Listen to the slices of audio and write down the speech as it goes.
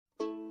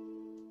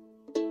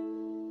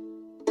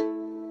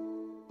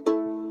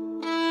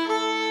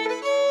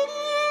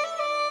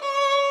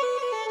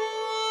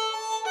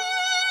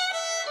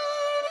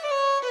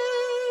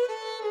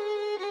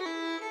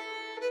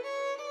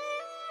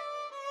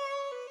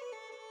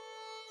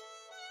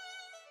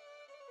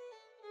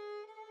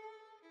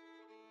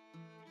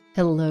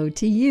Hello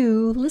to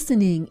you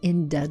listening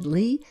in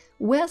Dudley,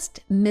 West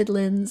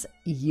Midlands,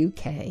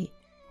 UK.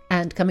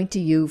 And coming to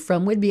you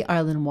from Whidbey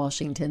Island,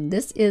 Washington,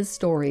 this is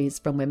Stories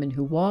from Women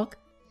Who Walk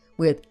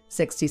with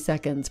 60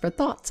 seconds for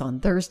thoughts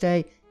on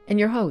Thursday, and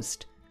your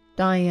host,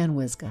 Diane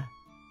Wisga.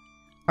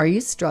 Are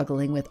you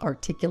struggling with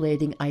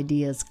articulating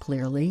ideas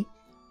clearly,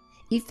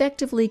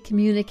 effectively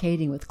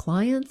communicating with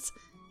clients,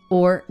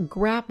 or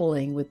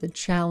grappling with the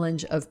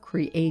challenge of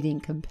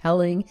creating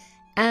compelling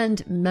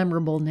and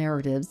memorable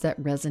narratives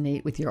that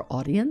resonate with your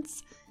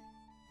audience?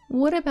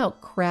 What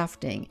about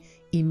crafting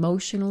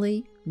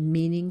emotionally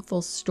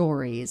meaningful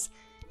stories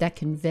that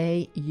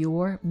convey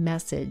your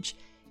message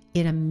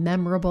in a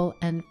memorable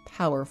and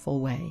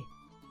powerful way?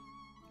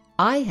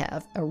 I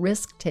have a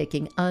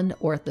risk-taking,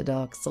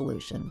 unorthodox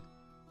solution.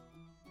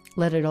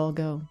 Let it all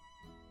go.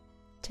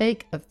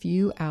 Take a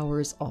few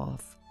hours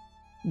off.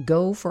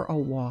 Go for a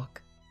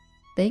walk.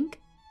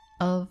 Think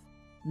of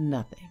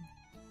nothing.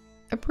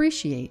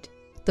 Appreciate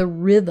the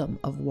rhythm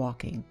of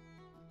walking.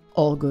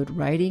 All good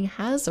writing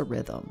has a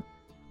rhythm.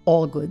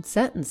 All good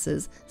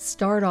sentences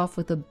start off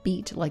with a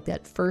beat like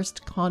that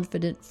first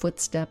confident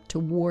footstep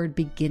toward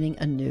beginning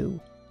anew.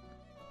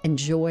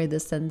 Enjoy the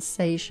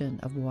sensation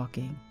of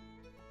walking.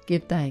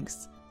 Give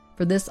thanks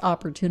for this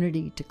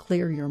opportunity to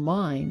clear your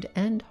mind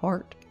and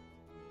heart.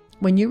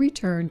 When you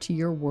return to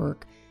your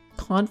work,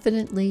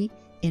 confidently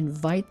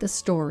invite the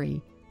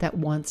story that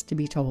wants to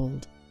be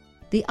told,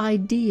 the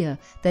idea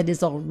that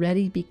is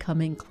already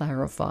becoming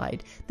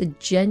clarified, the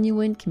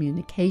genuine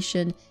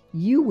communication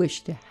you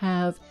wish to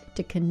have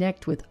to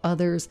connect with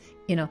others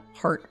in a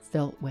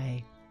heartfelt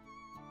way.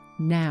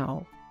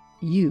 Now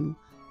you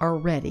are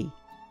ready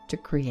to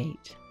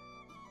create.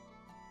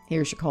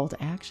 Here's your call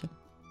to action.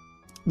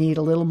 Need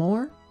a little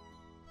more?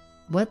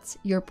 What's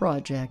your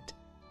project?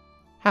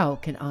 How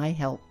can I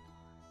help?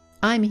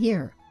 I'm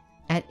here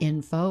at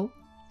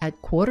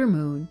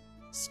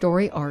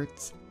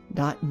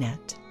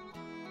info@quartermoonsstoryarts.net.